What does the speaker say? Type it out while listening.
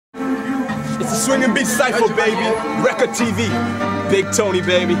It's a swinging beat Cypher, baby. Record TV. Big Tonny,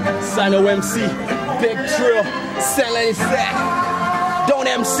 baby. Cyno MC. Big Tril. Nelly-sade. Don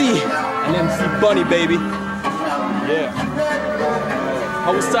MC. And MC Bunny, baby. Yeah.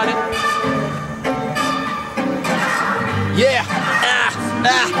 How we started? Yeah.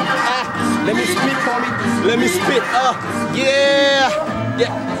 Let me speak, homie. Let me spit. Yeah.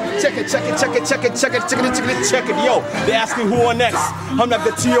 Check it. Yo, they asking who on next. I'm like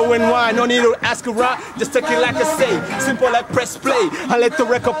the T-O-N-Y, no need to ask a rock. Just take it like I say. Simple like press play. I let the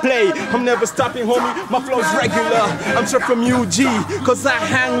record play. I'm never stopping, homie. My flow's regular. I'm straight from UG, cause I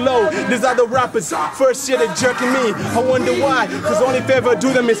hang low. These other rappers, first year they jerking me. I wonder why, cause only if I ever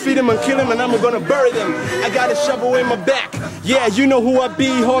do them is feed them and kill them, and I'm gonna bury them. I got a shovel in my back. Yeah, you know who I be,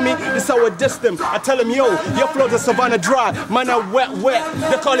 homie. This how I diss them. I tell them, yo, your flow's a Savannah dry. Mine are wet.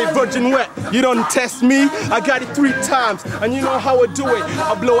 They call it virgin wet. You don't test me, I got it 3 times. And you know how I do it.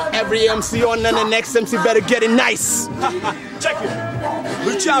 I blow every MC on, and the next MC better get it nice. Check it.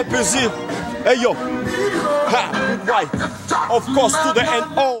 The champ is here. Hey yo. Why? Of course to the end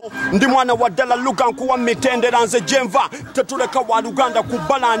all. Ndi mwana wa dala lukankuwa mitendera nze jemva tetuleka wa Uganda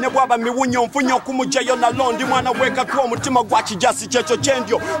kubala ne bwaba miwunyo mfunyo kumujeyo na londi mwana weka kwa mutima gwa kijasi checho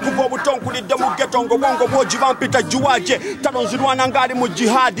chendyo kubo butonkulidde mu ghetto ngo bongo boji bampita juwaje talonzirwana ngali mu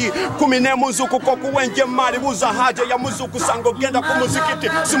jihadi 10 muzuku ko kuwenje mali buza haje ya muzuku sango genda ku muzikiti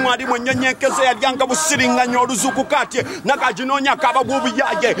simwali mwenyenyekeze yalyanga busiringanya oluzuku katye nakajinonya kaba bubu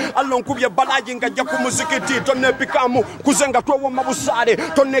yaye alonkubye balaji ngajja ku muzikiti tonepikamu kuzenga twowo mabusale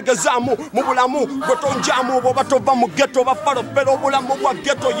tonegezamu mu bulamu gotonjamu bo batova mu ghetto bafalo pero bulamu bwa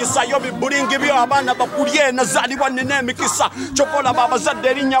ghetto yisayo bibulingi byo abana bakulye nazali wanene emikisa chokola baba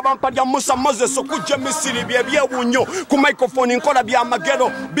zadde linya bampalya Musa Moses okujja Misiri byebunyo ku microphone nkola bya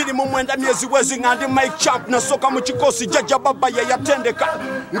magero bili mu mwenda myezi wezi ngandi mic champ na soka mu kikosi jaja baba ye yatendeka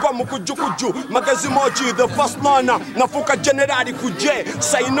ngo mukujukuju magezi moji the first liner nafuka generali kuje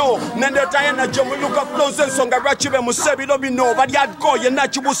Cyno nendeta yana jomuluka close songa rachibe musebilo bino bali adkoye na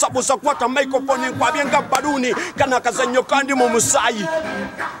chibusa busa kwata microphone kwa byenga baluni kana kazanyo kandi mu musayi.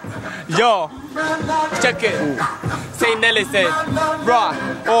 Yo, check it. Say Nelly-sade, bro,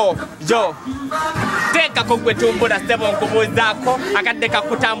 oh, yo. Teka kugwetumbula sebo nkubuzako akadeka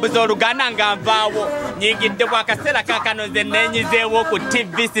kutambuza olugana nga nvaawo nyingidde bwakaseera kakanoze nenyizeewo ku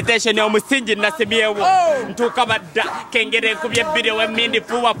TV station omusingi nasemyewo ntuuka badda kengere nkubye ebbiri w'emmindi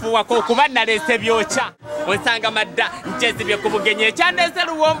fuuwafuuwako okuba naleese byokya onsanga madda nkyezibye ku bugenyi ekyandeese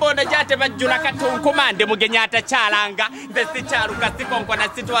luwombo ono gyate bajjula katunkuma ndi mugenyi atakyalanga nze sikyaluka sikonkona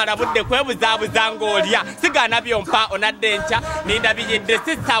sitwala budde kwebuzaabuza ng'olya sigaana byompa onadde nkya ninda biyidde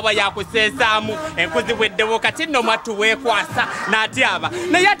si ssaawa yakuseesaamu enkuzi weddewo kati nno mwattu weekwasa n'atyaba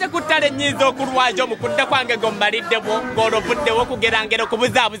naye ate ku ttale nnyinza okulwayo mukudde kwange ng'ommaliddewo ng'olobuddewo kugerangera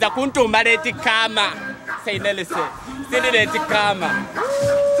okubuzaabuza kuntuuma leeti kaama say Nelly-sade siri leeti kaama.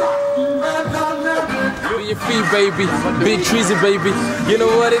 Be your feet, baby. Big Treasy, baby. You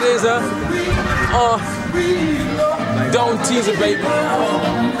know what it is, huh? Don't tease it, baby.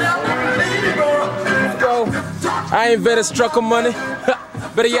 Bro, I invented struggle money.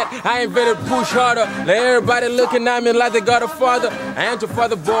 Better yet, I invented push harder. Let everybody looking at me like they got a father. I ain't your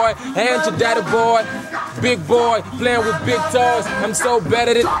father boy, I ain't your daddy boy. Big boy, playing with big toys. I'm so bad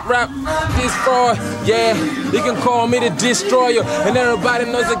at it, rap this fraud. Yeah, you can call me the destroyer. And everybody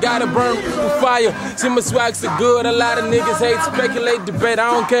knows I gotta burn with fire. See my swag so good, a lot of niggas hate, speculate, debate.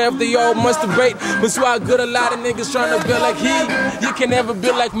 I don't care if they all must debate. My swag good, a lot of niggas trying to build like he. You can never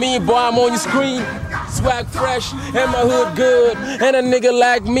build like me, boy, I'm on your screen. Swag fresh, and my hood good. And a nigga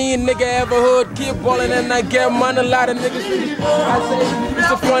like me, nigga ever hood. Keep ballin' and I get money, a lot of niggas. I say,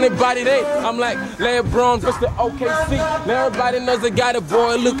 it's a funny body day. I'm like, LeBron versus the OKC. Now everybody knows I got a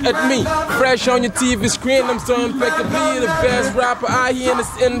boy, look at me. Fresh on your TV screen, I'm so impeccably the best rapper out here in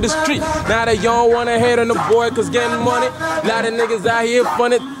this industry. Now they don't wanna hate on the boy, cause getting money. A lot of niggas out here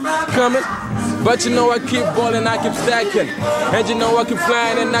funny coming. But you know I keep ballin', I keep stacking. And you know I keep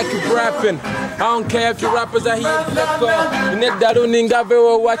flying and I keep rapping. I don't care if your rappers are here in Sector.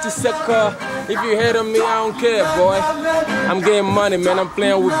 Watch your sector. If you hate on me, I don't care, boy. I'm getting money, man. I'm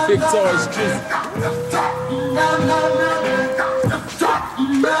playing with big toys.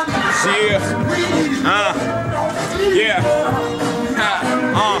 Yeah.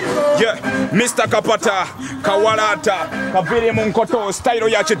 Mr. Kapata Kawalata Kaviri Munkoto style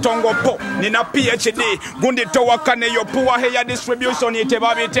ya chitongo po nina PhD gundi towakane yo puwa heya distribution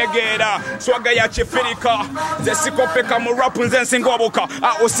itebabi tegera swaga ya chifirika ze sikopeka mu rap nze nsingoboka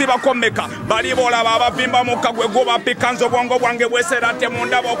osiba komeka bali bola baba bimba mukagwe goba pikanzo bwongo bwange bweserate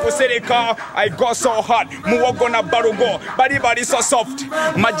munda bokusirika I go so hard muwogo na barugo bali so soft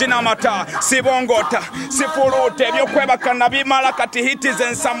majina mata sibongota sifurute byokwebaka nabimala kati hiti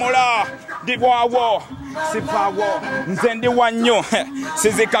zensamula dibwawo sipawo nzendi wanyo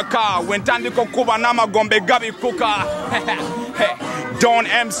sizikaka wentandiko kuba namagombe gabi kuka Don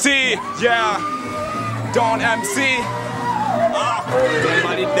MC yeah Don MC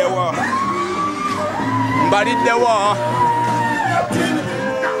Mbalidewa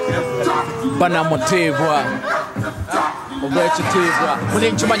Bana Mutibwa Obwekitibwa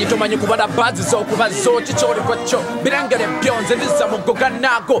mulinkimanyi tomanyi kubala bazi zokuba zoti kyoli kwacho birengere byonze ndiza mugoga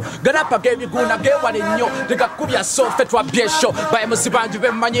nago garapa gebiguna gewale nnyo tegakubya sofe twabyesho bayemusi banju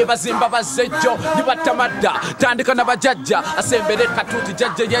bemmanyi bazimba bazejjo nibatamada tandika nabajajja asembere katuti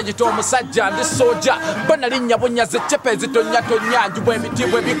jajja yejito omusajja ndi soja bana linnya bunyaze chepezi tonyanju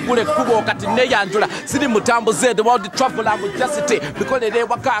bwemitibwe bigule kubo kati neyanjula siri mutambuze the world traveler majesty bikolere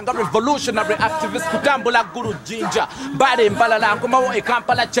wakanga revolutionary activist kutambula guru jinja bale mbalala nkomawo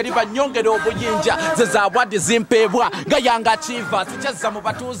ekampala cheriba nyongere obuyinja zezabwadi zimpebwa gayanga chiva sichaza mu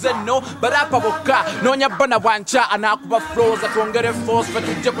batuze no barapa bokka nonya bana bwancha anakuba flows atongere force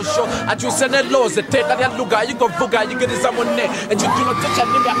fatuje ku show achuse ne laws teka ya luga yigovuga yigiriza munne ejujuno techa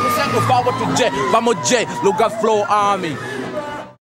nimya kusengo fawo tuje bamuje luga flow army